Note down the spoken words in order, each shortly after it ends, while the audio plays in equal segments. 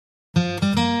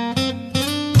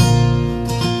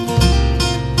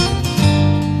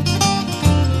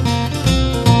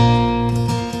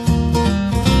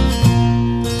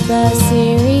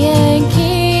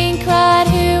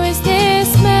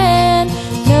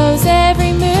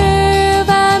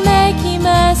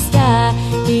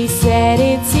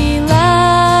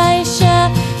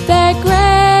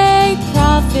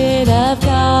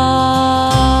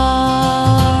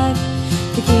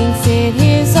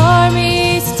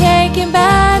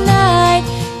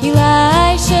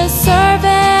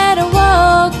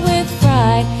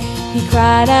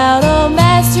cried out, "Oh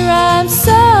Master, I'm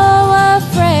so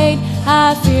afraid,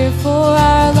 I fear for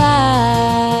our lives."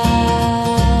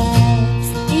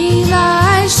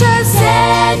 Elisha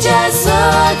said, "Just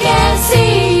look and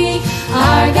see,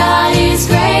 our God is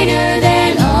greater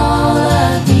than all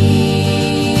of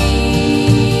these."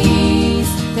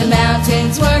 The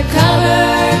mountains were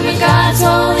covered with God's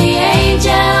holy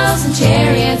angels and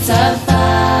chariots of fire.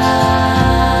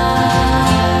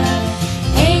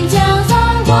 Angels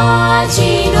are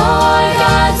watching o'er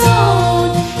God's own.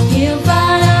 He'll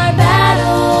fight our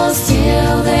battles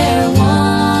till they're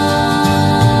won,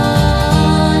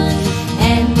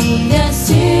 and lead us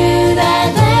to that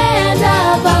land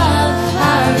above,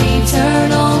 our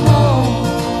eternal home.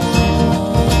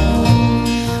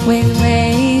 When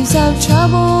waves of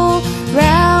trouble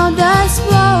round us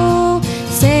blow,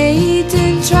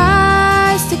 Satan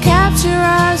tries to capture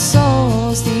our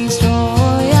souls,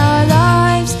 destroy our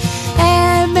lives,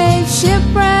 and make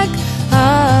shipwreck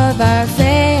of our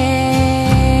faith.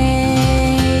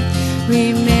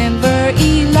 Remember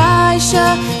Elisha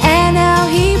and how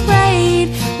he prayed.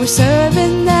 We're